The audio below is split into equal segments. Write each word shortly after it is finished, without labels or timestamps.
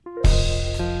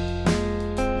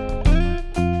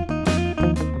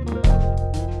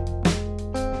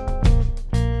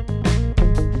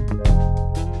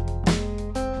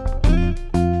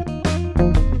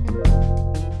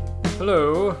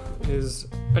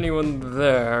Anyone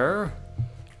there?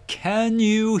 Can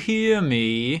you hear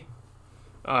me?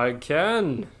 I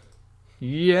can.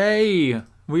 Yay!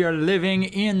 We are living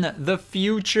in the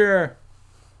future.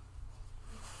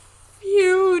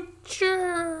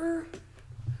 Future.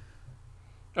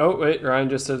 Oh, wait,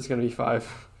 Ryan just said it's going to be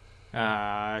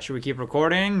 5. Should we keep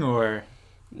recording or?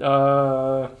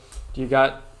 Do you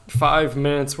got 5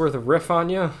 minutes worth of riff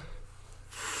on you?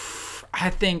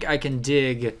 I think I can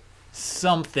dig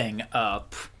something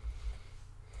up.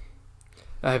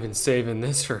 I've been saving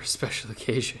this for a special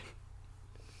occasion.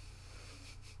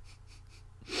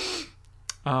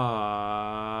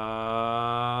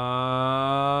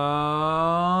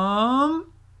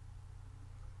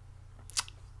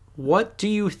 What do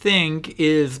you think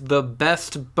is the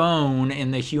best bone in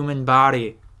the human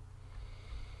body?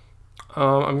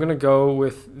 I'm going to go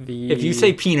with the... If you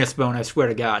say penis bone, I swear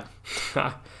to God.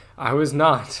 I was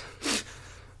not.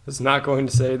 I was not going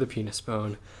to say the penis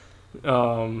bone.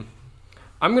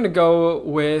 I'm going to go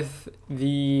with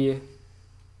the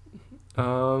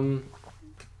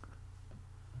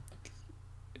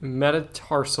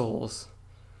metatarsals.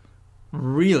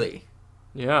 Really?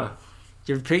 Yeah.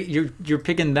 You're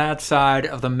picking that side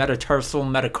of the metatarsal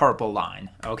metacarpal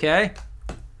line, okay?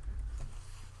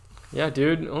 Yeah,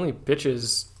 dude. Only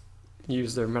bitches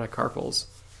use their metacarpals.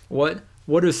 What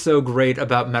is so great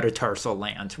about metatarsal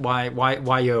land?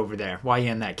 Why you over there? Why you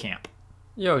in that camp?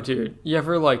 Yo, dude. You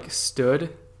ever, stood?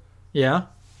 Yeah?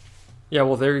 Yeah,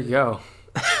 well, there you go.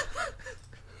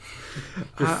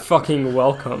 You're fucking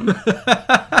welcome.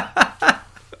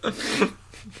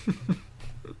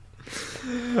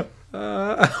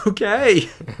 Okay.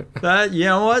 You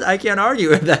know what? I can't argue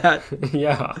with that.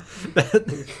 Yeah.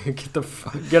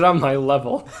 Get on my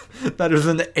level. That is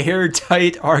an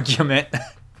airtight argument.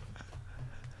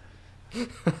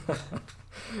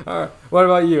 All right. What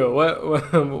about you?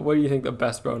 What do you think the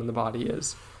best bone in the body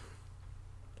is?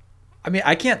 I mean,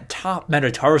 I can't top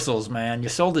metatarsals, man. You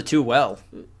sold it too well.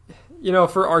 You know,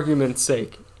 for argument's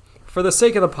sake, for the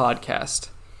sake of the podcast.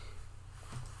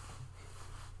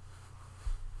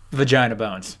 Vagina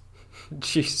bones.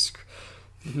 Jeez.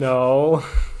 No.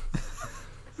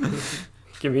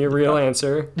 Give me a real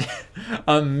answer.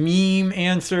 A meme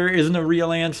answer isn't a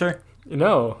real answer?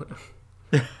 No.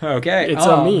 Okay. It's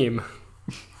a meme.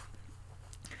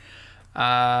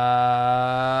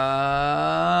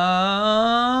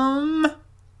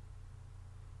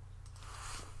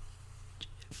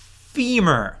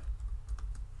 Femur.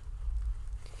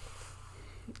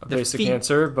 A basic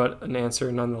answer, but an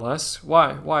answer nonetheless.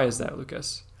 Why is that,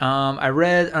 Lucas? I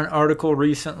read an article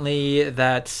recently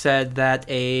that said that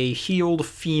a healed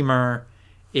femur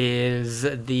is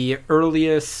the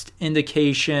earliest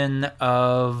indication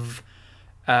of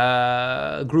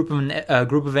a group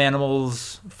of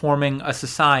animals forming a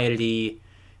society,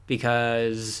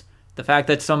 because the fact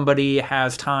that somebody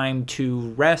has time to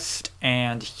rest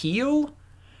and heal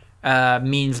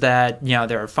means that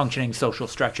there are functioning social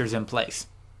structures in place.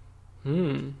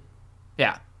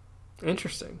 Yeah.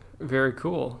 Interesting. Very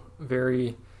cool.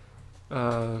 Very,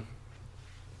 I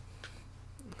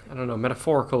don't know,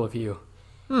 metaphorical of you.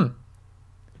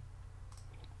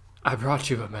 I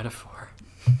brought you a metaphor.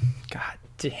 God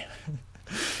damn.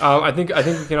 I think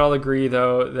we can all agree,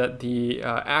 though, that the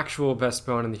actual best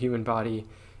bone in the human body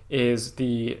is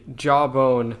the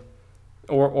jawbone,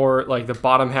 or the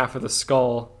bottom half of the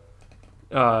skull,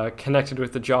 connected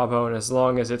with the jawbone, as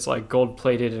long as it's gold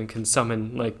plated and can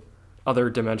summon other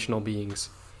dimensional beings.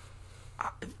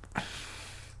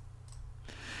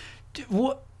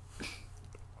 What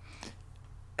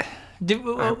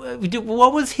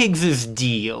was Higgs's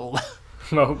deal?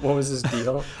 What was his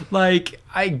deal?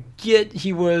 I get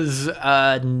he was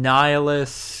a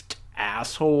nihilist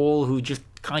asshole who just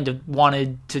kind of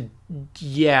wanted to,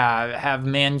 have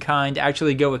mankind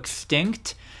actually go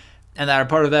extinct. And that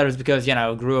part of that is because,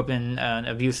 grew up in an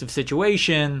abusive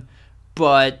situation.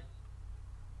 But,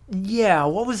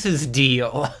 what was his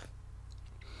deal?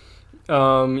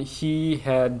 He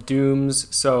had dooms,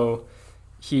 so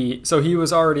he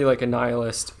was already a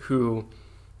nihilist who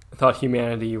thought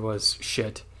humanity was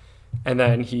shit. And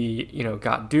then he,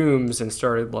 got dooms and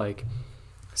started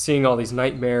seeing all these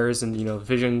nightmares and,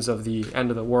 visions of the end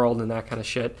of the world and that kind of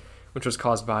shit, which was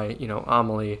caused by,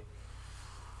 Amelie,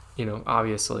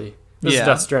 obviously. This is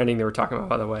Death Stranding they were talking about,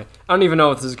 by the way. I don't even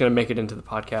know if this is going to make it into the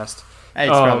podcast. It's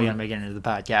probably going to make it into the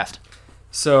podcast.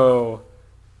 So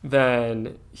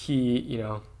then he,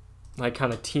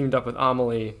 kind of teamed up with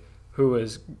Amelie, who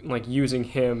was, using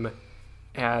him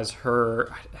as her,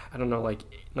 I don't know,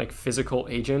 physical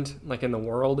agent, in the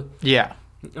world. Yeah.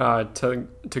 To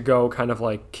go kind of,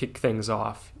 kick things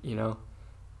off,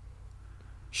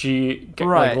 She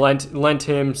Right. lent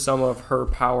him some of her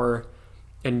power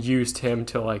and used him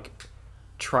to like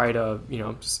try to,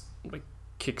 just like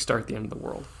kickstart the end of the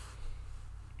world.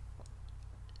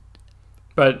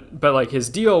 But like his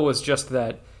deal was just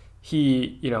that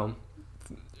he,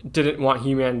 didn't want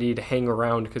humanity to hang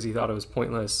around because he thought it was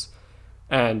pointless.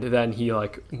 And then he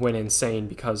like went insane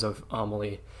because of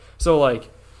Amelie. So like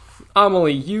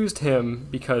Amelie used him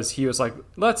because he was like,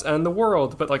 let's end the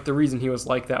world. But like the reason he was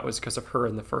like that was because of her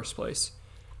in the first place.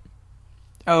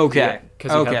 Okay.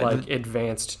 Because he had like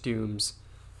advanced dooms.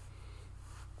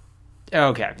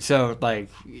 Okay. So like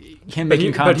him But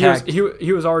making contact. But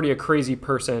he was already a crazy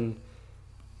person.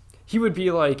 He would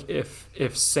be like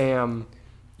if Sam,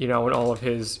 and all of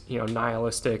his,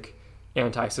 nihilistic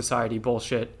anti-society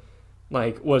bullshit,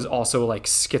 like was also like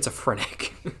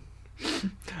schizophrenic.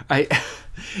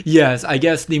 Yes, I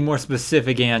guess the more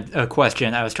specific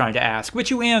question I was trying to ask, which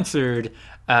you answered,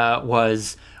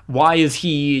 was why is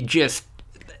he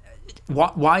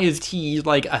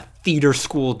like a theater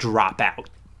school dropout?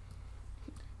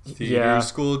 Theater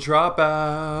school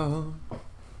dropout.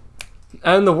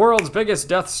 And the world's biggest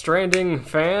Death Stranding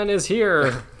fan is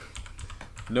here.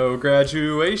 No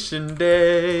graduation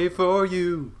day for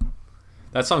you.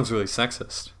 That song's really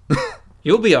sexist.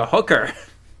 You'll be a hooker.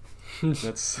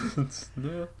 That's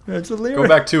yeah. That's a lyric. Go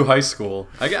back to high school.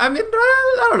 I mean,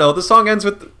 I don't know. The song ends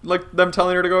with like them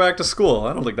telling her to go back to school.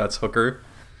 I don't think that's hooker.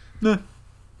 Nah.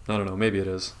 I don't know. Maybe it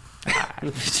is.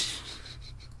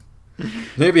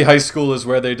 Maybe high school is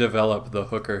where they develop the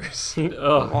hookers.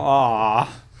 Ugh. Aww.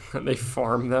 They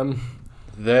farm them.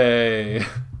 They.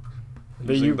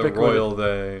 The Using the royal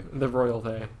they. The royal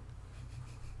they.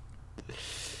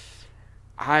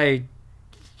 I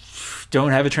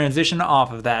don't have a transition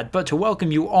off of that, but to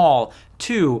welcome you all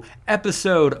to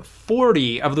episode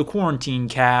 40 of the Quarantine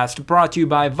Cast, brought to you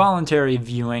by Voluntary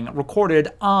Viewing, recorded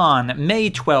on May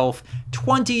 12th,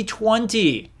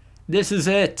 2020. This is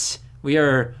it. We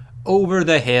are over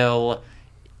the hill.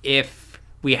 If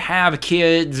we have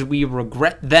kids, we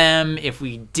regret them. If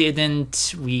we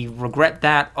didn't, we regret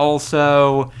that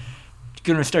also.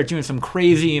 Gonna start doing some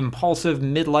crazy, impulsive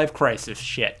midlife crisis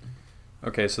shit.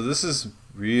 Okay, so this is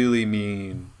really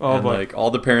mean. Oh, and boy. like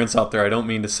all the parents out there, I don't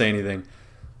mean to say anything.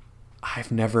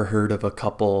 I've never heard of a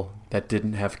couple that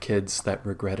didn't have kids that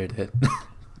regretted it.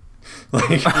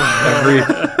 Like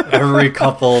every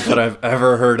couple that I've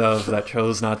ever heard of that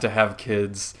chose not to have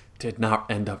kids did not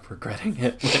end up regretting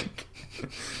it. Like,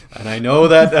 and I know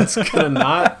that that's gonna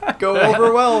not go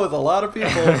over well with a lot of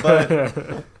people,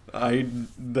 but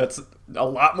that's a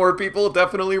lot more people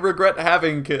definitely regret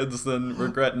having kids than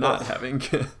regret not having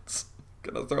kids.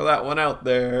 Gonna throw that one out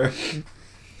there.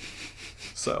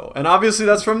 So, and obviously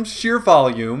that's from sheer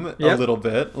volume a little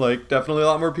bit. Like, definitely a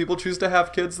lot more people choose to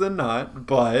have kids than not,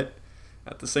 but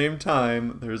at the same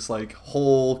time, there's like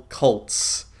whole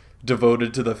cults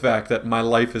devoted to the fact that my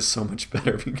life is so much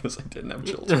better because I didn't have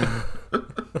children.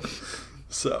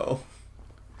 So,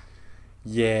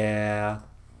 yeah.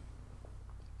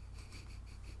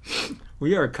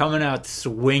 We are coming out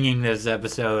swinging this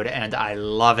episode, and I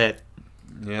love it.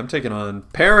 Yeah, I'm taking on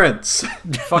parents.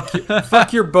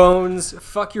 Fuck your bones.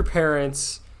 Fuck your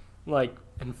parents. Like,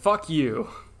 and fuck you.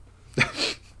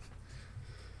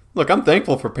 Look, I'm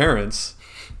thankful for parents.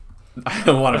 I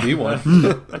don't want to be one.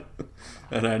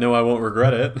 And I know I won't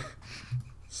regret it.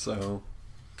 So,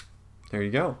 there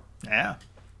you go. Yeah.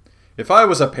 If I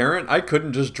was a parent, I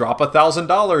couldn't just drop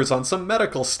 $1,000 on some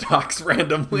medical stocks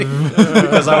randomly.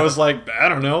 Because I was like, I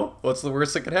don't know. What's the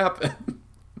worst that could happen?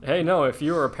 Hey, no, if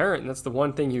you were a parent, that's the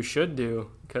one thing you should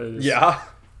do. Cause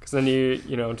then you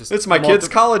just... It's my kid's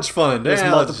college fund. Just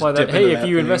Yeah, multiply that. Hey, if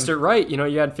you thing. invest it right,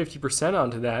 you add 50%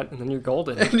 onto that, and then you're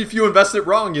golden. And if you invest it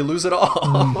wrong, you lose it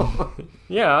all.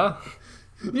 Yeah.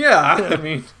 Yeah, I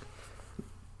mean...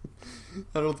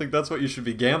 I don't think that's what you should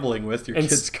be gambling with, your And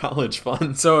kid's college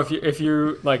fund. So if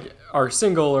you like are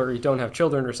single or you don't have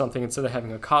children or something, instead of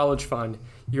having a college fund,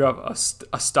 you have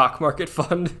a stock market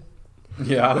fund.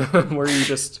 Yeah. Where you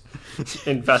just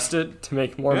invest it to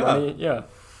make more money. Yeah.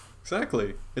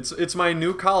 Exactly. It's my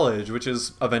new college, which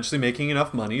is eventually making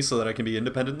enough money so that I can be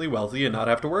independently wealthy and not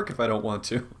have to work if I don't want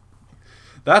to.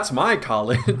 That's my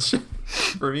college.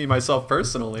 For me, myself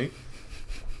personally.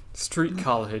 Street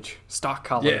college. Stock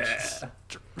college. Yeah.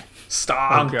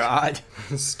 Stonk. Oh, God.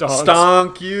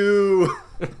 Stonk you.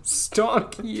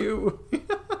 Stonk you.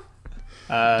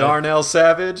 Darnell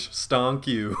Savage, stonk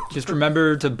you. Just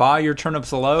remember to buy your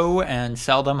turnips low and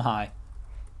sell them high.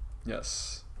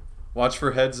 Yes. Watch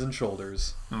for heads and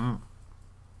shoulders.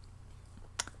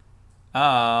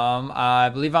 I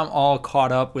believe I'm all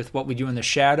caught up with What We Do in the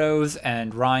Shadows,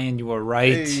 and Ryan, you were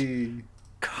right. Hey.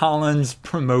 Colin's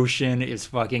promotion is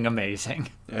fucking amazing.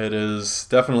 It is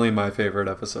definitely my favorite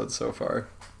episode so far.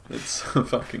 It's so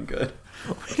fucking good.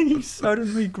 When he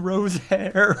suddenly grows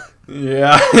hair.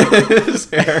 Yeah, his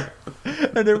hair.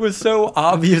 And it was so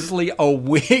obviously a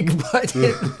wig, but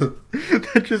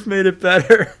that just made it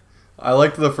better. I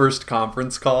liked the first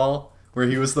conference call where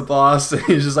he was the boss, and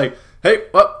he's just like, hey,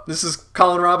 well, this is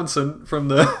Colin Robinson from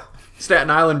the Staten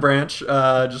Island branch.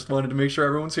 Just wanted to make sure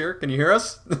everyone's here. Can you hear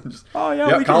us? Just, Oh,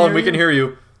 yeah, Colin, we can hear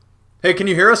you. Hey, can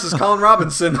you hear us? It's Colin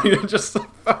Robinson. Just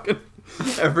like, fucking,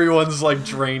 everyone's like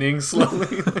draining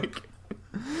slowly. Like,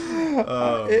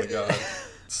 oh my god,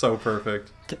 so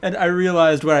perfect. And I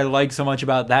realized what I like so much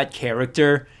about that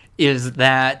character is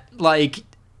that, like,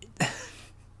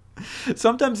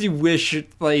 sometimes you wish,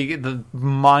 like, the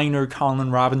minor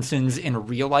Colin Robinsons in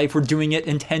real life were doing it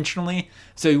intentionally,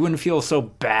 so you wouldn't feel so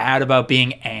bad about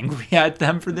being angry at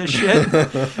them for this shit.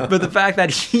 But the fact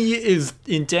that he is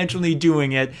intentionally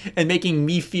doing it and making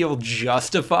me feel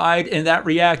justified in that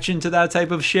reaction to that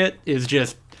type of shit is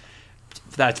just,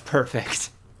 that's perfect.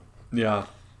 Yeah,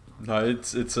 no,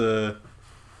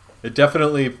 it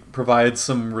definitely provides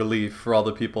some relief for all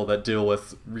the people that deal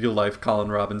with real life Colin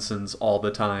Robinsons all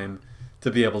the time to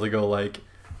be able to go like,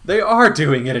 they are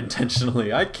doing it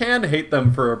intentionally. I can hate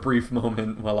them for a brief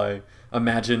moment while I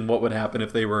imagine what would happen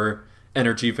if they were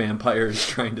energy vampires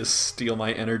trying to steal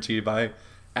my energy by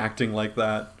acting like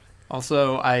that.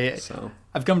 Also,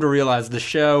 I've come to realize the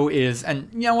show is, and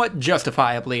you know what,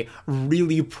 justifiably,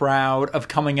 really proud of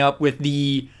coming up with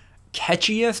the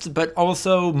catchiest but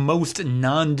also most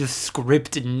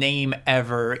nondescript name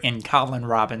ever in Colin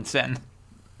Robinson.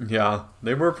 Yeah,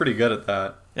 they were pretty good at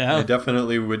that. Yeah. I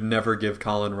definitely would never give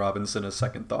Colin Robinson a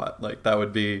second thought. Like, that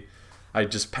would be,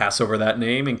 I'd just pass over that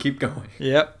name and keep going.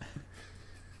 Yep.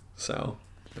 So,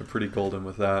 they're pretty golden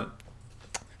with that.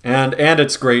 And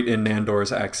it's great in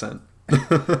Nandor's accent.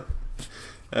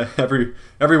 Every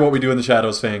What We Do in the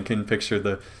Shadows fan can picture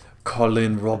the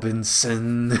Colin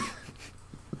Robinson.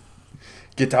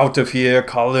 Get out of here,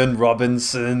 Colin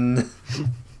Robinson.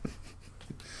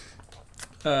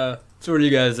 So what are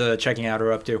you guys checking out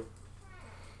or up to?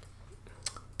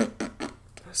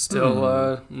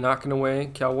 Still knocking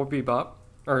away Cowboy Bebop.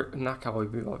 Or, not Cowboy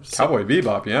Bebop. Cowboy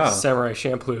Bebop, yeah. Samurai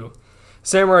Champloo.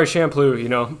 Samurai Champloo, you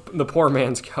know, the poor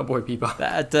man's Cowboy Bebop.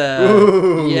 That,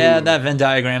 yeah, that Venn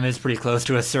diagram is pretty close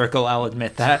to a circle, I'll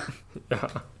admit that. Yeah.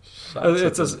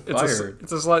 Shots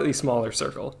It's a slightly smaller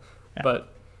circle. Yeah. But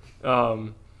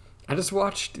I just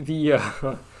watched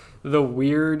the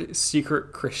weird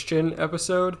Secret Christian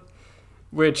episode,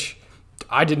 which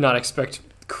I did not expect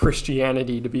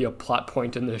Christianity to be a plot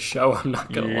point in this show, I'm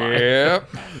not gonna lie.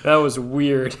 That was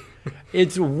weird.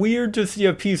 It's weird to see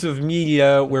a piece of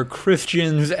media where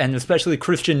Christians, and especially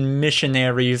Christian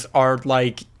missionaries, are,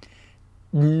 like,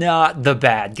 not the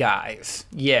bad guys.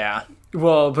 Yeah.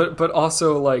 Well, but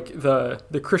also, like,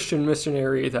 the Christian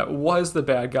missionary that was the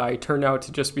bad guy turned out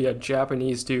to just be a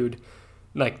Japanese dude,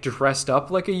 like, dressed up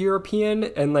like a European,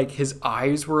 and, like, his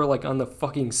eyes were, like, on the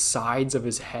fucking sides of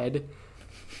his head.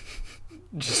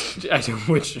 That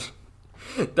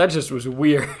just was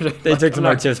weird. They took some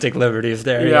artistic liberties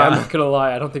there. Yeah, I'm not gonna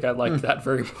lie. I don't think I liked that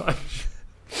very much.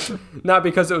 Not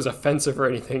because it was offensive or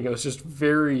anything. It was just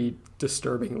very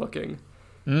disturbing looking.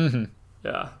 Mm-hmm.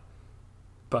 Yeah.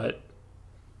 But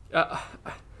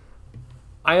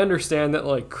I understand that,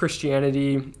 like,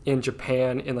 Christianity in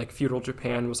Japan, in, like, feudal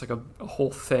Japan, was, like, a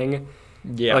whole thing.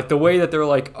 Yeah. Like, the way that they're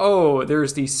like, oh,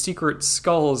 there's these secret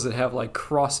skulls that have, like,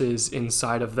 crosses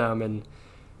inside of them, and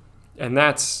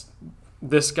that's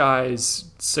this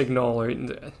guy's signal.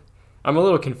 I'm a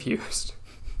little confused.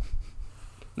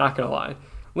 Not gonna lie.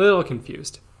 A little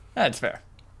confused. That's fair.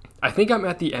 I think I'm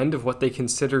at the end of what they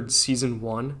considered season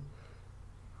 1.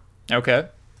 Okay.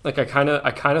 Like, I kind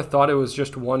of thought it was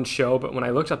just one show, but when I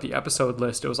looked up the episode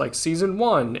list, it was like season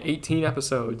 1, 18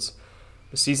 episodes.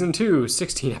 Season 2,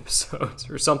 16 episodes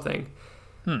or something.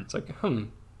 It's like,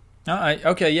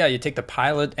 Okay, yeah, you take the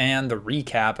pilot and the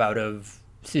recap out of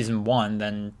season 1,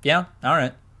 then yeah, all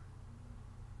right.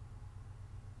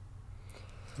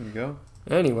 There you go.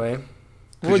 Anyway.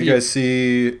 Did you guys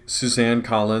see Suzanne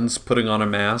Collins putting on a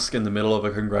mask in the middle of a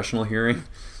congressional hearing?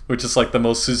 Which is like the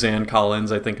most Suzanne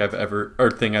Collins I think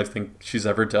she's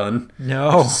ever done.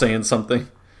 No. Just saying something.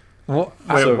 Well,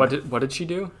 Wait, what did she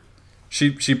do?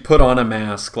 She put on a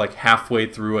mask like halfway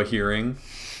through a hearing.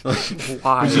 Like,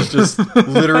 why? Which is just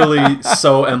literally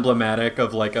so emblematic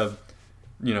of like a,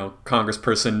 you know,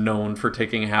 congressperson known for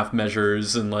taking half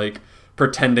measures and like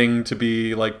pretending to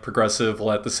be like progressive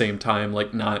while at the same time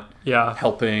like not Yeah.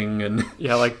 helping and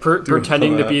Yeah, like doing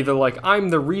pretending all to that. be the like I'm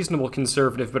the reasonable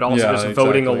conservative, but also Yeah, just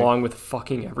voting exactly. along with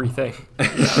fucking everything.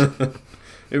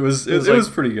 it was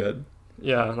like- pretty good.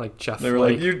 Yeah, like Jeff They were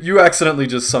Flake. like, you accidentally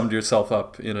just summed yourself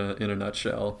up in a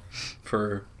nutshell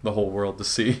for the whole world to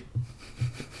see.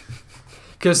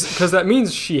 Because that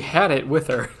means she had it with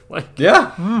her. Like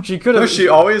Yeah. she could No, have. she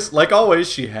always, like always,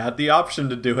 she had the option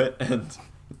to do it and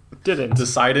didn't.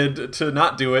 decided to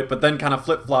not do it, but then kind of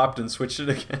flip-flopped and switched it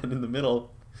again in the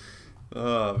middle.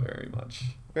 Oh, very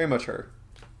much her.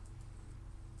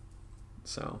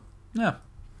 So, Yeah.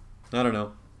 I don't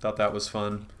know. Thought that was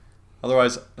fun.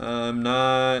 Otherwise, I'm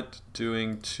not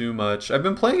doing too much. I've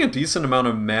been playing a decent amount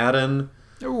of Madden.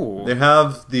 Ooh. They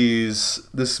have this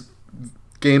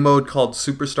game mode called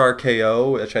Superstar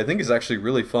KO, which I think is actually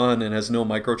really fun and has no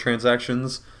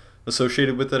microtransactions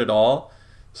associated with it at all.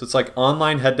 So it's like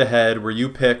online head-to-head where you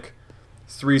pick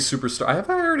 3 superstars. Have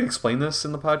I already explained this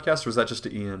in the podcast, or was that just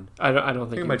to Ian? I don't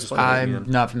think it you might just explained be- it. I'm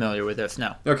not familiar with this,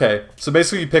 no. Okay, so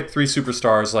basically you pick 3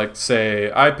 superstars, like say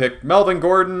I picked Melvin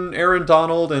Gordon, Aaron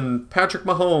Donald, and Patrick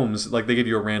Mahomes. Like they give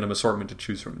you a random assortment to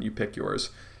choose from, and you pick yours,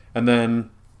 and then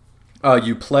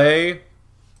you play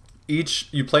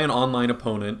an online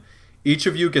opponent. Each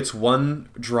of you gets 1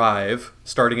 drive,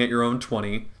 starting at your own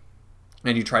 20,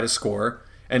 and you try to score,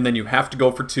 and then you have to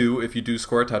go for 2 if you do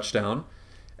score a touchdown.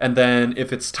 And then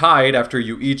if it's tied after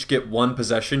you each get 1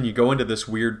 possession, you go into this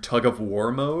weird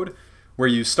tug-of-war mode where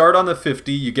you start on the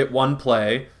 50, you get 1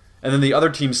 play, and then the other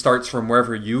team starts from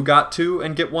wherever you got to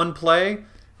and get 1 play,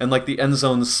 and like the end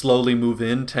zones slowly move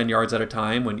in 10 yards at a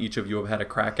time when each of you have had a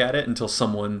crack at it until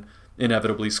someone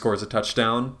inevitably scores a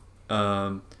touchdown.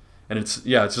 And it's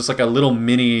just like a little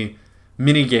mini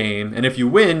game, and if you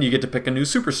win, you get to pick a new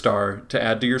superstar to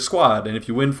add to your squad, and if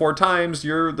you win 4 times,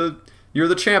 you're the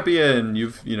champion.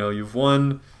 You've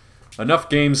won enough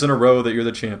games in a row that you're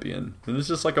the champion. And it's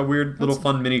just like a weird little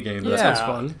fun mini game. That Yeah. sounds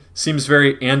fun. Seems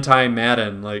very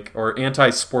anti-Madden, or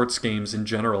anti-sports games in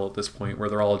general at this point, where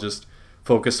they're all just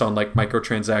focused on like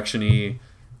microtransaction-y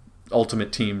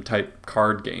Ultimate Team type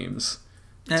card games.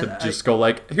 And To just go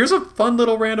like, here's a fun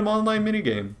little random online mini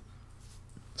game.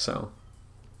 So,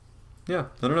 yeah,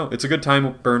 I don't know. It's a good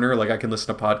time burner. Like I can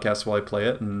listen to podcasts while I play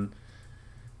it, and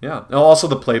yeah. And also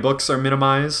the playbooks are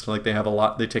minimized. Like they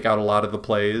take out a lot of the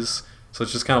plays, so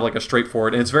it's just kind of like a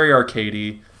straightforward. And it's very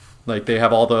arcadey. Like they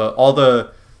have all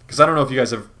the because I don't know if you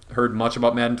guys have heard much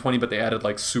about Madden 20, but they added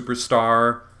like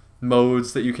superstar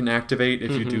modes that you can activate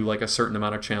if you do like a certain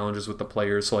amount of challenges with the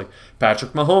players. So like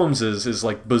Patrick Mahomes is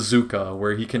like bazooka,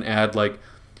 where he can add like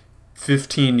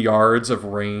 15 yards of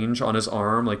range on his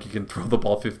arm. Like he can throw the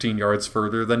ball 15 yards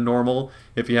further than normal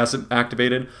if he hasn't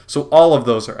activated. So all of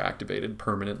those are activated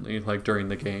permanently, like during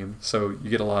the game. So you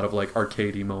get a lot of like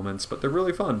arcadey moments, but they're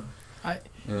really fun. And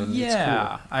it's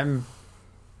cool.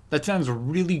 That sounds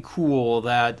really cool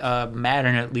that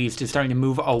Madden at least is starting to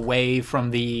move away from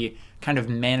the kind of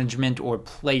management or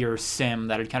player sim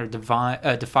that had kind of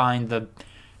defined the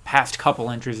past couple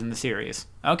entries in the series.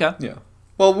 Okay. Yeah.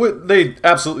 Well, they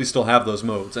absolutely still have those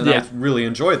modes, and Yeah. I really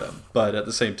enjoy them. But at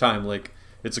the same time, like,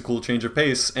 it's a cool change of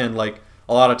pace, and like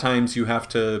a lot of times you have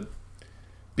to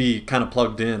be kind of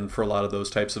plugged in for a lot of those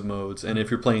types of modes. And if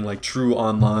you're playing like true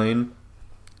online,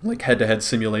 like head-to-head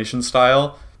simulation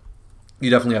style, you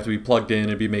definitely have to be plugged in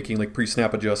and be making like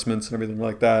pre-snap adjustments and everything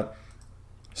like that.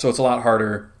 So it's a lot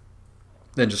harder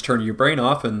than just turning your brain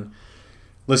off and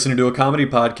listening to a comedy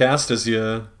podcast as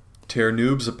you tear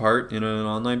noobs apart in an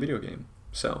online video game.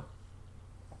 So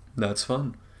that's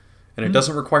fun. And it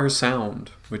doesn't require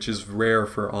sound, which is rare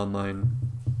for online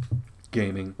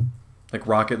gaming. Like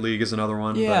Rocket League is another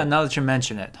one. Yeah, but now that you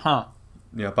mention it, huh?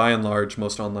 yeah, by and large,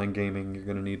 most online gaming, you're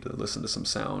going to need to listen to some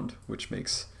sound, which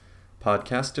makes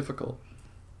podcasts difficult.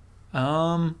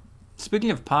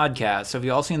 Speaking of podcasts, have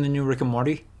you all seen the new Rick and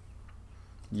Morty?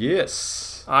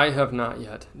 Yes. I have not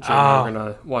yet. Jay and Oh. I are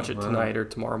gonna watch it tonight or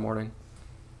tomorrow morning.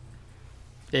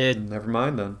 Never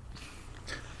mind then.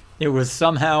 It was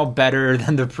somehow better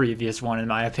than the previous one, in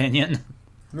my opinion.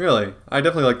 Really? I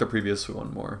definitely like the previous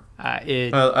one more. I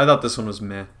thought this one was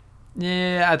meh.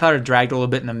 Yeah, I thought it dragged a little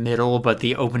bit in the middle, but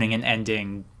the opening and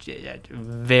ending,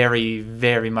 very,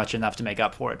 very much enough to make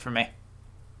up for it for me.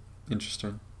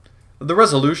 Interesting. The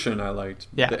resolution I liked.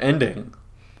 Yeah. The ending.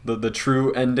 The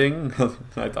true ending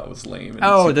I thought was lame. and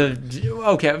Oh, super-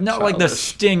 okay, not like the childish.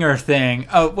 stinger thing.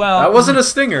 Oh, well. That wasn't a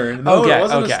stinger. No, Okay, it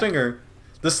wasn't okay. a stinger.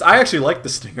 I actually liked the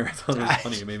stinger. I thought it was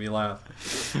funny. It made me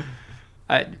laugh.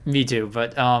 Me too,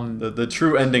 but The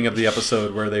true ending of the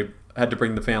episode where they had to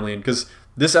bring the family in, because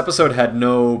this episode had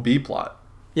no B plot.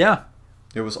 yeah.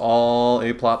 It was all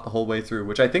A plot the whole way through,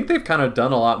 which I think they've kind of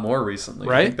done a lot more recently.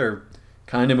 Right? I think they're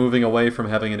kind of moving away from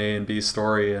having an A and B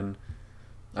story, and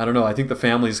I don't know. I think the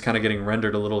family's kind of getting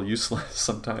rendered a little useless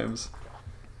sometimes.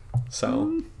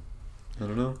 So, I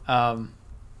don't know.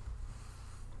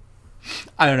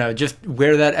 I don't know, just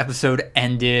where that episode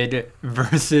ended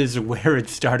versus where it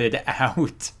started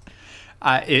out.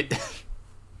 I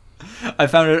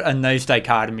found it a nice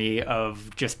dichotomy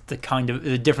of just the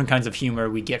different kinds of humor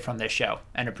we get from this show,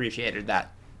 and appreciated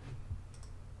that.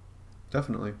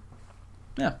 Definitely.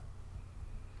 Yeah.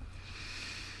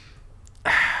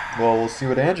 Well, we'll see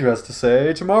what Andrew has to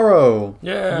say tomorrow.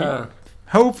 Yeah.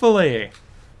 Hopefully.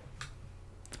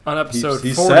 On episode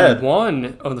He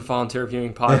 41 of the Voluntary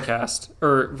Viewing podcast,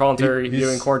 or Voluntary He's-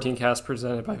 Viewing Quarantine Cast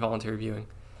presented by Voluntary Viewing.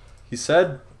 He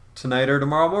said tonight or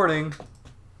tomorrow morning.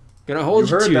 Gonna hold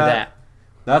You you heard to that. that.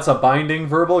 That's a binding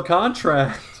verbal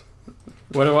contract.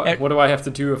 What do I have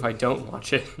to do if I don't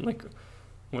watch it? Like,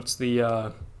 what's the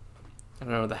I don't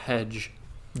know, the hedge?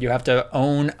 You have to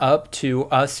own up to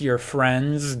us, your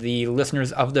friends, the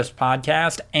listeners of this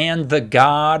podcast, and the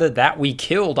God that we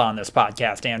killed on this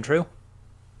podcast, Andrew.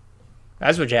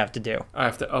 That's what you have to do. I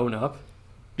have to own up.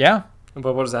 Yeah?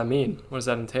 But what does that mean? What does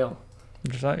that entail?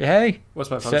 Just like, hey. What's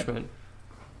my punishment?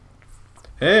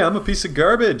 Hey, I'm a piece of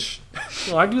garbage.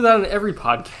 Well, I do that on every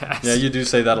podcast. Yeah, you do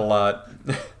say that a lot.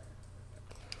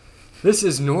 This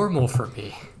is normal for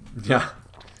me. Yeah.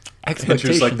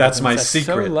 Expectations like, "That's my set so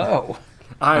secret." low.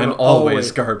 I'm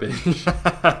always garbage.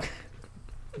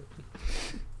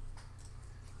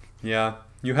 Yeah.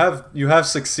 You have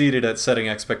succeeded at setting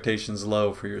expectations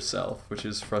low for yourself, which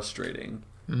is frustrating.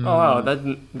 Oh wow, that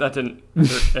didn't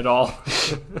hurt at all.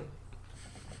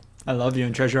 I love you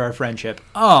and treasure our friendship.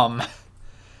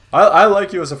 I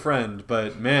like you as a friend,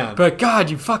 but man, But God,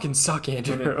 you fucking suck,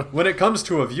 Andrew. when it comes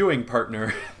to a viewing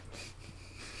partner,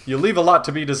 you leave a lot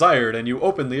to be desired, and you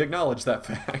openly acknowledge that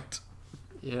fact.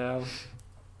 Yeah.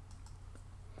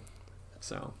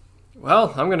 So,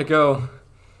 Well, I'm gonna go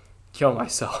kill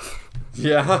myself.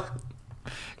 yeah.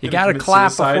 You Gonna gotta commit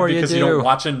clap suicide before you because do. you don't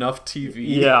watch enough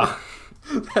TV. Yeah.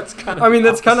 That's kind of. I mean,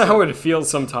 that's kind of how it feels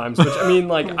sometimes. Which I mean,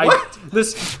 like, no.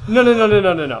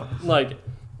 Like,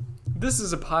 this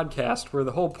is a podcast where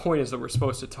the whole point is that we're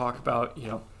supposed to talk about,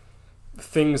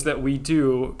 things that we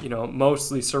do,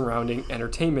 mostly surrounding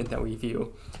entertainment that we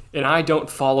view, and I don't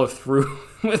follow through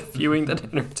with viewing that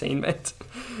entertainment.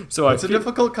 So It's a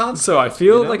difficult concept. So I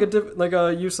feel you know? like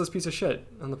a useless piece of shit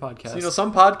on the podcast. So,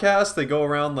 some podcasts, they go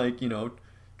around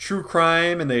true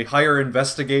crime, and they hire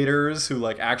investigators who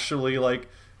actually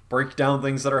break down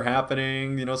things that are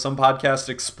happening. Some podcasts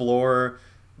explore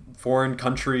foreign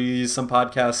countries. Some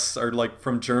podcasts are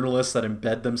from journalists that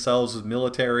embed themselves with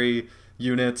military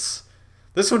units.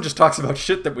 This one just talks about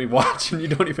shit that we watch, and you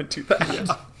don't even do that.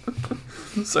 Yeah.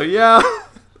 So yeah,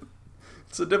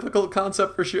 it's a difficult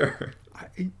concept for sure.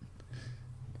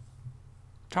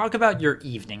 Talk about your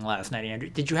evening last night, Andrew.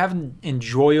 Did you have an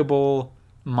enjoyable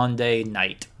Monday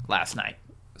night last night?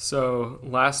 So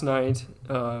last night,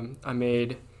 I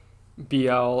made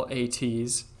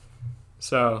BLATs.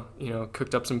 So,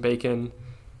 cooked up some bacon,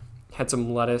 had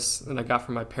some lettuce that I got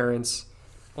from my parents,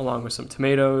 along with some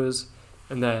tomatoes,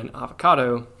 and then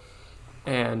avocado,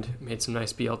 and made some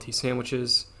nice BLT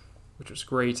sandwiches, which was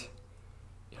great.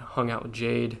 Hung out with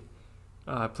Jade,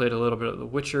 played a little bit of The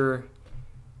Witcher,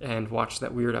 and watched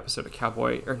that weird episode of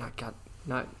Cowboy Bebop.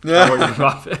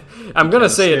 I'm gonna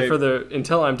say it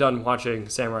until I'm done watching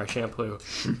Samurai Champloo.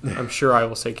 I'm sure I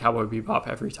will say Cowboy Bebop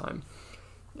every time.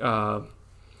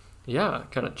 Yeah,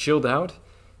 kind of chilled out,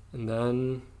 and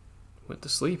then went to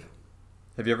sleep.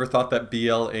 Have you ever thought that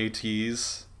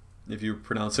BLATs, if you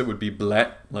pronounce it, would be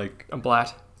blat? A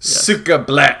blat. Yes. Suka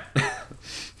blat.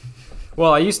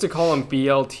 Well, I used to call them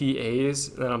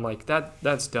BLTAs, and I'm like,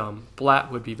 that's dumb.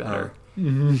 Blat would be better.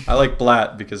 I like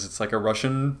blat because it's like a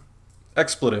Russian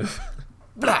expletive.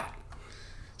 Blat.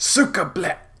 Suka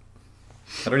blat.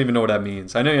 I don't even know what that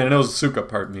means. I know the suka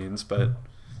part means, but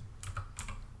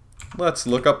let's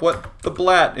look up what the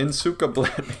blat in suka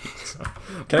blat means.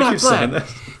 Can I keep saying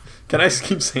this? Can I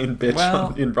keep saying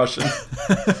bitch in Russian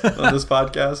on this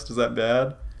podcast? Is that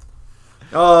bad?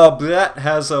 Oh, blat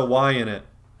has a Y in it.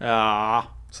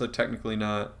 So technically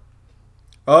not.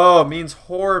 Oh, it means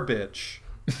whore bitch.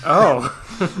 Oh.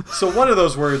 So one of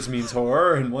those words means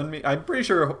whore, and one I'm pretty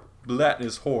sure blat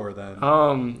is whore then.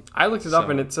 I looked it up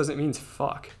and it says it means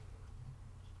fuck.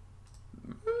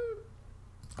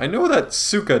 I know that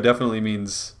suka definitely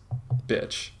means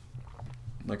bitch.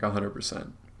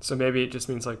 100%. So maybe it just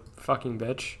means fucking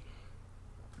bitch.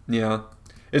 Yeah.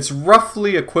 It's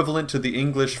roughly equivalent to the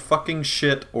English fucking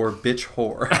shit or bitch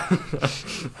whore.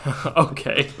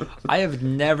 Okay. I have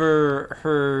never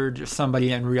heard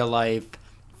somebody in real life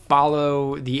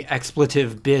follow the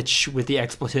expletive bitch with the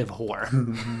expletive whore.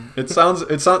 It's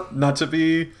not to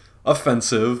be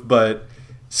offensive, but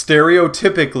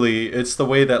stereotypically it's the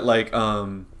way that like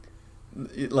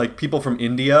people from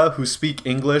India who speak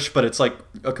English, but it's like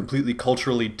a completely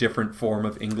culturally different form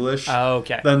of English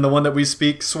Okay. than the one that we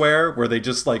speak swear, where they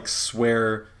just like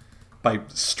swear by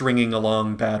stringing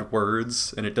along bad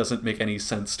words and it doesn't make any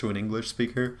sense to an English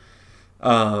speaker.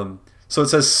 So it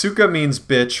says suka means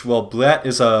bitch, while blat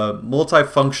is a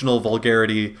multifunctional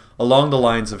vulgarity along the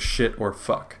lines of shit or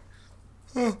fuck.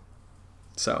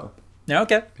 So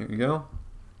Okay. here you go.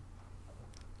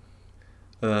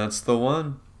 That's the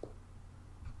one.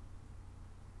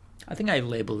 I think I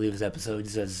label these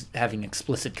episodes as having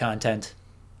explicit content.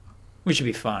 We should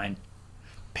be fine.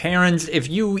 Parents, if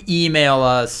you email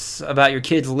us about your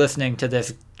kids listening to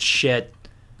this shit,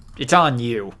 it's on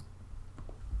you.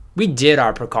 We did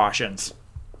our precautions.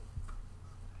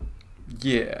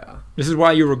 Yeah. This is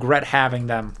why you regret having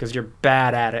them, because you're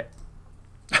bad at it.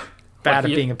 Bad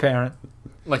Like at being a parent.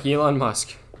 Like Elon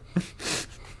Musk.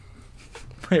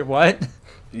 Wait, what?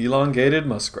 Elongated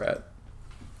muskrat.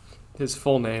 His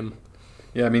full name.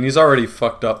 Yeah, I mean, he's already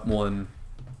fucked up one,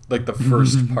 like the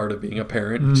first part of being a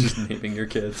parent, just naming your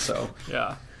kids, so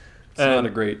Yeah. it's not a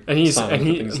great And sign for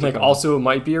he things to like come. also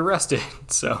might be arrested.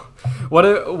 So what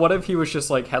if he was just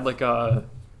like had like an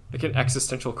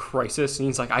existential crisis and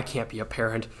he's like, I can't be a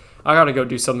parent. I gotta go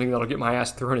do something that'll get my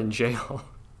ass thrown in jail.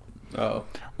 Oh.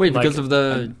 Wait, Like, because of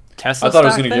the Tesla I thought it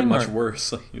was stock going to get thing, much or-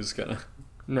 worse. Like, he was going to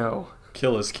No.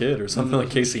 kill his kid or something like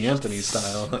Casey Anthony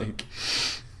style. Like,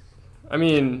 I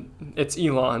mean, it's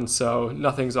Elon, so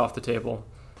nothing's off the table.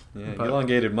 yeah, But-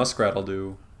 elongated muskrat will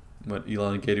do what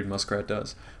elongated muskrat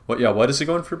does. What is he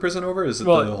going for prison over? Is it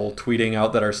Well- the whole tweeting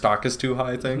out that our stock is too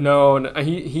high thing? No,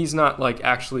 he's not like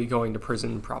actually going to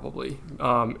prison probably.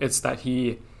 It's that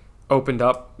he opened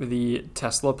up the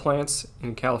Tesla plants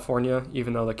in California,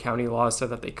 even though the county laws said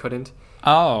that they couldn't.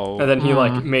 Oh. And then he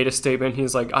like made a statement.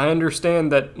 He's like, I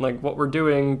understand that like what we're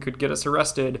doing could get us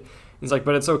arrested. He's like,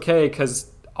 but it's okay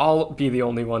because I'll be the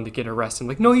only one to get arrested. I'm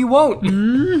like, no, you won't.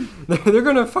 They're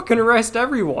gonna fucking arrest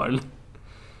everyone.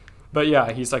 But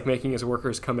yeah, he's like making his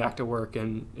workers come back to work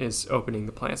and is opening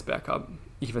the plants back up,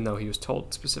 even though he was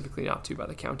told specifically not to by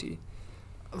the county.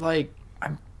 Like,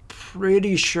 I'm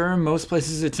pretty sure most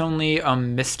places it's only a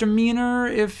misdemeanor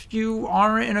if you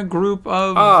are in a group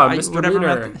of Mr. whatever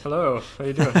Wiener. meth- Hello, how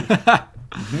you doing?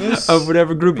 of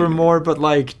whatever group or more, but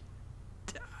like,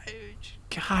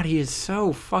 God, he is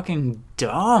so fucking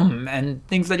dumb and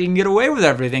thinks that he can get away with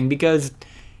everything because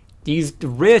he's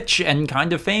rich and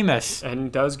kind of famous.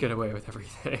 And does get away with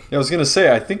everything. Yeah, I was going to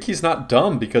say, I think he's not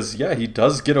dumb because, yeah, he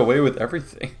does get away with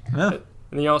everything. Yeah.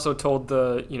 And he also told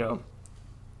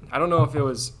I don't know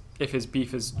if his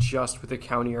beef is just with the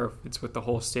county or if it's with the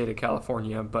whole state of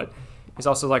California, but he's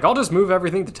also like, I'll just move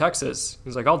everything to Texas.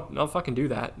 He's like, I'll fucking do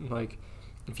that. And like,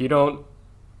 if you don't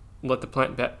let the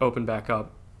plant open back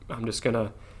up, I'm just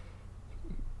gonna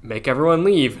make everyone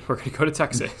leave. We're gonna go to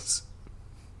Texas.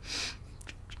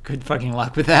 Good fucking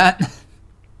luck with that.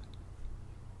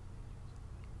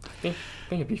 I think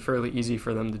it'd be fairly easy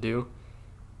for them to do.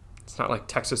 It's not like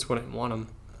Texas wouldn't want them.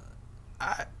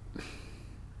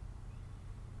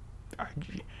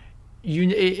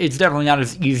 It's definitely not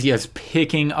as easy as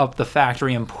picking up the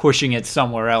factory and pushing it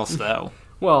somewhere else, though.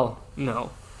 Well,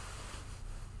 no.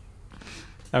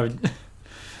 And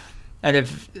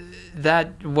if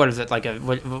that, what is it, like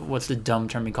what's the dumb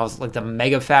term he calls it, like the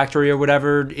mega factory or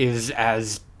whatever, is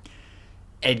as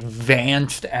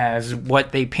advanced as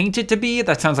what they paint it to be,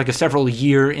 that sounds like a several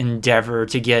year endeavor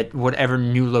to get whatever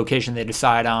new location they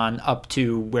decide on up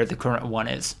to where the current one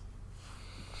is.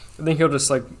 I think he'll just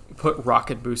like put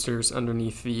rocket boosters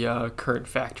underneath the current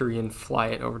factory and fly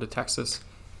it over to Texas.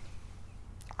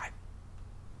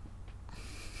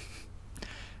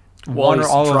 While One or he's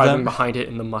all of driving them, behind it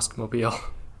in the Muskmobile.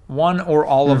 one or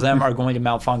all of them are going to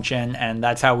malfunction, and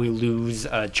that's how we lose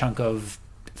a chunk of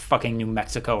fucking New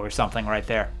Mexico or something right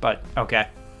there. But okay.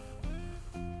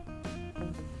 There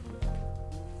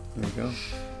you go.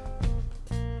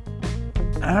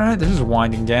 All right, this is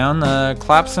winding down.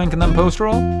 Clap, sync, and then post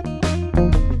roll.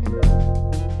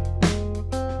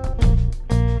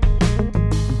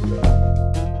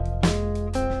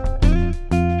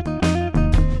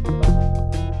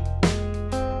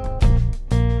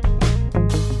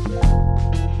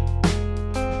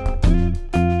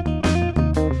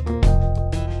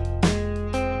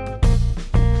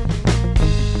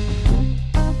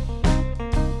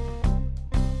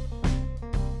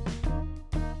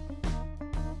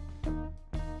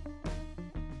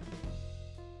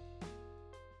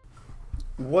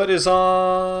 What is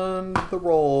on the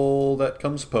roll that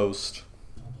comes post?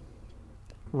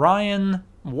 Ryan,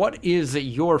 what is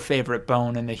your favorite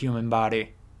bone in the human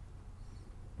body?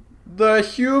 The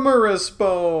humerus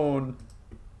bone.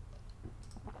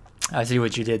 I see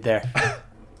what you did there.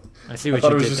 I see I what thought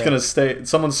you it was did just there. going to stay.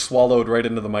 Someone swallowed right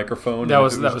into the microphone. That and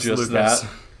was if it Lucas. just that.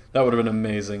 That would have been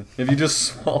amazing. If you just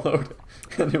swallowed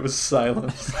and it was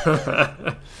silence.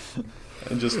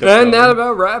 And just kept And that going.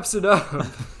 about wraps it up.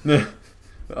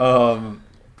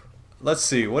 Let's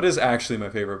see. What is actually my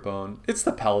favorite bone? It's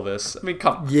the pelvis. I mean,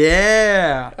 come.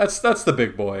 Yeah. That's the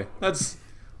big boy.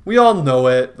 We all know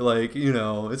it. Like, you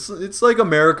know, it's like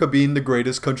America being the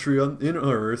greatest country in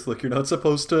Earth. Like, you're not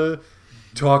supposed to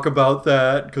talk about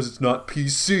that because it's not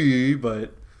PC,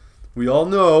 but we all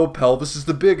know pelvis is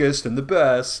the biggest and the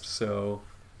best, so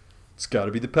it's got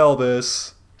to be the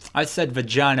pelvis. I said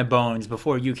vagina bones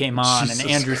before you came on, Jesus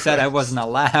and Andrew said I Christ. wasn't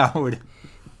allowed.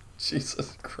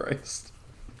 Jesus Christ.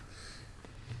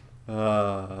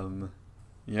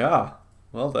 Yeah.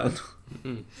 Well then.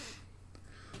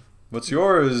 What's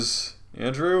yours,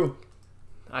 Andrew?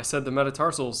 I said the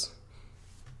metatarsals.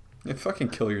 Yeah, fucking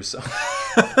kill yourself.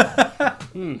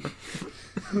 You're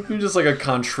just like a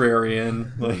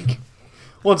contrarian. Like,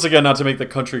 once again, not to make the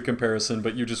country comparison,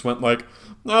 but you just went like,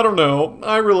 I don't know.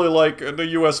 I really like the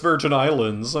U.S. Virgin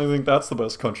Islands. I think that's the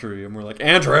best country. And we're like,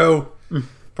 Andrew,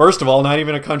 first of all, not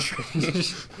even a country.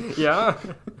 Yeah.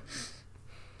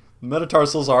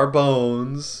 Metatarsals are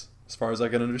bones, as far as I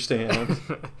can understand.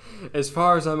 As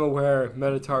far as I'm aware,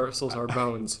 metatarsals are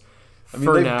bones. I mean,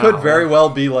 For they now. could very well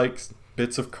be like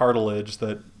bits of cartilage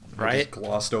that I Right. just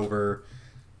glossed over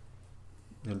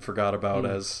and forgot about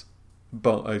as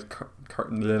bone,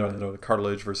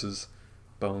 cartilage versus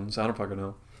bones. I don't fucking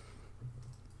know.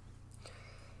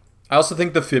 I also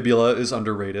think the fibula is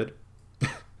underrated.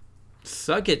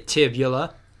 Suck it,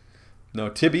 tibula. No,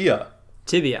 tibia.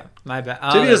 Tibia. My bad.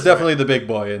 Oh, Tibia is that's right. definitely the big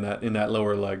boy in that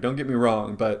lower leg. Don't get me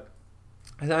wrong, but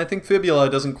I think fibula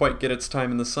doesn't quite get its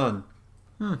time in the sun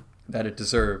that it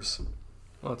deserves.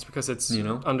 Well, it's because it's You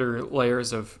know? under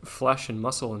layers of flesh and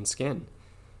muscle and skin.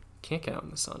 Can't get out in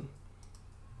the sun.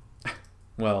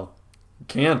 Well,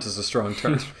 can't is a strong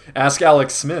term. Ask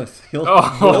Alex Smith. He'll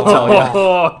Oh, tell you.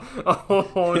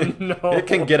 oh no. It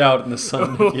can get out in the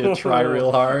sun if you try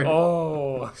real hard.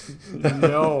 Oh,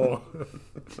 no.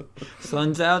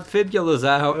 Sun's out, fibula's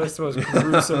out. That's the most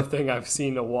gruesome thing I've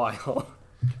seen in a while.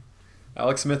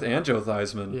 Alex Smith and Joe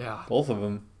Theismann. Yeah. Both of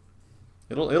them.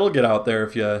 It'll get out there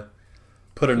if you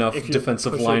put enough If you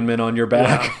defensive push it- linemen on your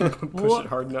back. Yeah, push it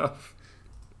hard enough.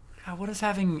 God, what does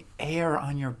having air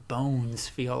on your bones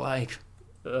feel like?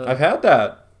 I've had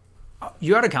that.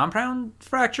 You had a compound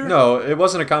fracture? No, it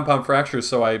wasn't a compound fracture,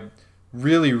 so I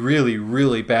really, really,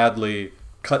 really badly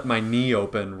cut my knee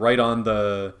open right on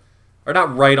the... Or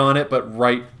not right on it, but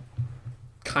right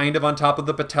kind of on top of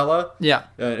the patella. Yeah.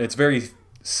 It's very,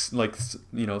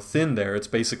 thin there. It's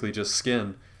basically just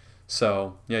skin.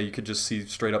 So, yeah, you could just see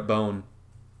straight up bone.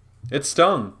 It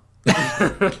stung.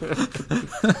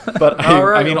 But All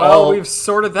right, I mean, well, we've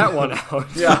sorted that one out.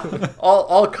 yeah,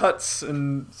 all cuts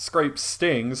and scrapes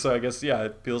sting. So I guess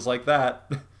it feels like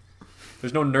that.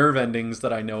 There's no nerve endings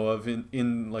that I know of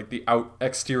in like the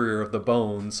exterior of the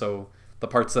bone. So the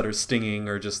parts that are stinging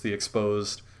are just the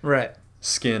exposed Right.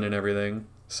 skin and everything.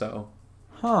 So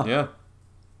Huh. yeah,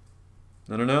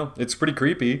 I don't know. It's pretty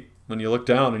creepy when you look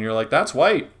down and you're like, that's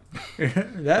white.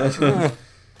 That's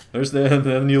And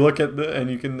then you look at and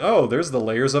you can, there's the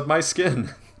layers of my skin.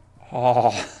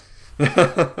 oh.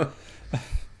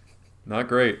 Not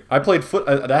great. I played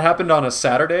that happened on a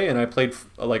Saturday, and I played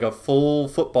like a full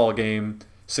football game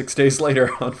 6 days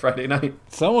later on Friday night.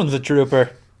 Someone's a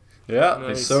trooper. Yeah, they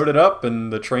Nice. sewed it up,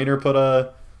 and the trainer put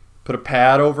a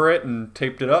pad over it and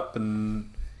taped it up,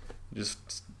 and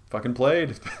just fucking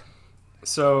played.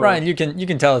 So Ryan, you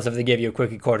can tell us if they gave you a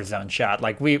quickie cortisone shot.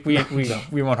 Like we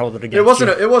won't hold it against It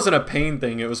wasn't you. it wasn't a pain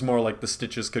thing. It was more like the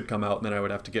stitches could come out, and then I would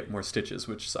have to get more stitches,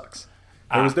 which sucks.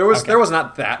 There was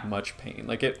not that much pain.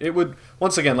 Like it would,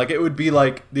 once again, like it would be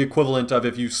like the equivalent of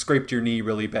if you scraped your knee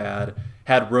really bad,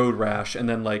 had road rash, and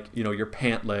then like, your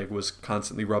pant leg was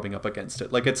constantly rubbing up against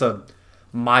it. Like it's a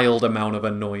mild amount of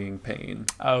annoying pain.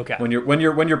 Okay. When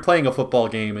you're playing a football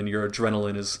game and your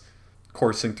adrenaline is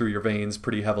coursing through your veins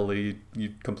pretty heavily,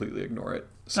 you completely ignore it.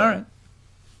 So, All right.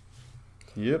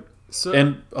 Yep. So,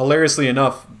 And hilariously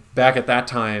enough, back at that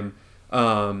time,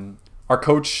 our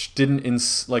coach didn't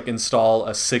install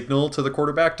a signal to the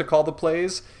quarterback to call the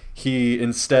plays. He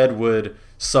instead would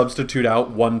substitute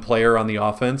out one player on the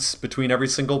offense between every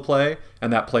single play,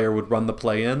 and that player would run the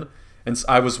play in. And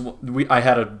I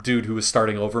had a dude who was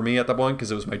starting over me at that point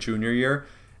because it was my junior year,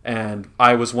 And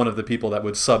I was one of the people that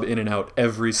would sub in and out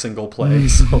every single play.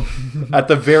 So at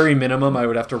the very minimum, I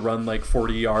would have to run like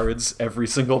 40 yards every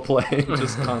single play,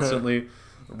 just constantly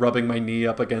rubbing my knee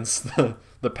up against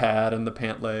the pad and the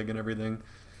pant leg and everything.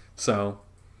 So,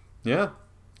 yeah,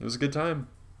 it was a good time.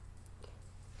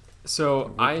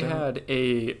 So I had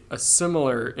a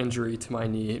similar injury to my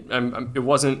knee. It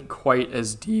wasn't quite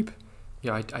as deep.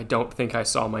 I don't think I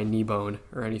saw my knee bone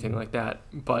or anything like that.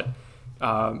 But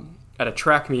at a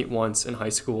track meet once in high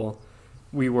school,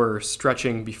 we were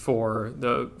stretching before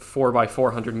the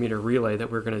 4x400 meter relay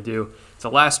that we were going to do. It's the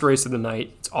last race of the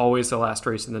night. It's always the last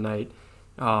race of the night.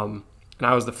 And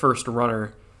I was the first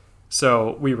runner.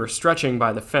 So we were stretching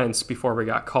by the fence before we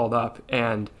got called up.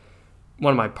 And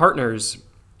one of my partners,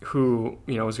 who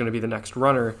was going to be the next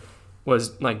runner,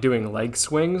 was like doing leg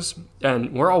swings.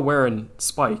 And we're all wearing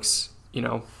spikes,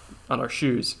 on our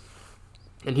shoes.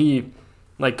 And he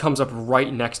like comes up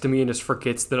right next to me and just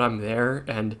forgets that I'm there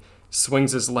and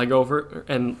swings his leg over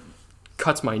and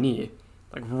cuts my knee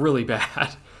like really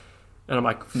bad. And I'm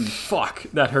like, fuck,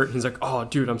 that hurt. And he's like, oh,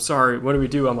 dude, I'm sorry. What do we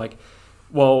do? I'm like,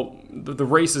 well, the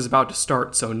race is about to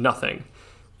start, so nothing.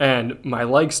 And my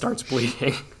leg starts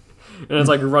bleeding. And it's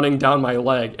like running down my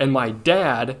leg. And my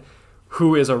dad,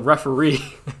 who is a referee,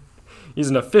 he's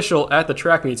an official at the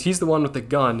track meets. He's the one with the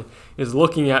gun, is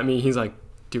looking at me. He's like,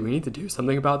 do we need to do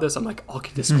something about this? I'm like, I'll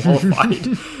get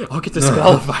disqualified. I'll get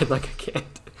disqualified.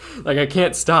 I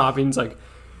can't stop. And he's like,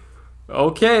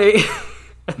 okay.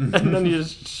 And then he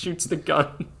just shoots the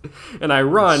gun. And I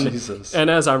run. Jesus. And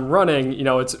as I'm running,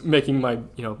 it's making my,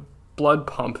 blood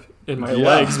pump in my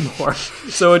legs more.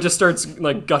 So it just starts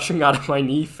like gushing out of my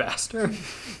knee faster.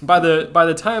 By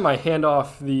the time I hand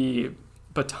off the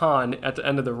baton at the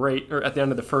end of the race, or at the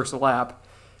end of the first lap,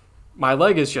 my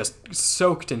leg is just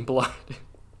soaked in blood.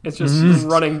 It's just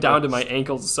running down to my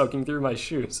ankles, soaking through my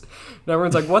shoes. And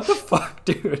everyone's like, what the fuck,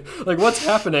 dude? Like, what's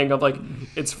happening? I'm like,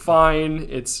 it's fine.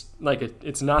 It's like,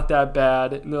 it's not that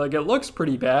bad. And they're like, it looks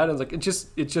pretty bad. I was like, it's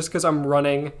just because I'm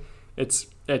running. It's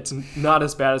not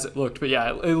as bad as it looked. But yeah,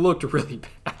 it looked really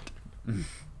bad.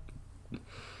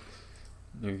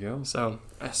 There you go. So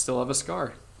I still have a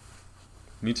scar.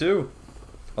 Me too.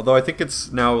 Although I think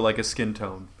it's now like a skin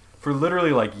tone. For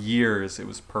literally like years, it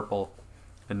was purple.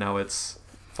 And now it's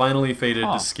finally faded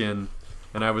to skin,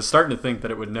 and I was starting to think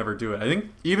that it would never do it. I think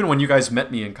even when you guys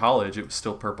met me in college, it was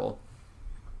still purple,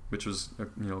 which was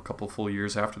a couple full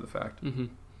years after the fact. Mm-hmm.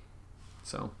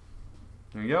 So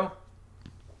there you go.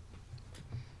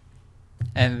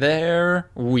 And there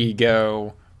we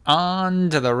go. On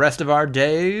to the rest of our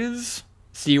days.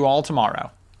 See you all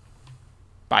tomorrow.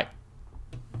 Bye.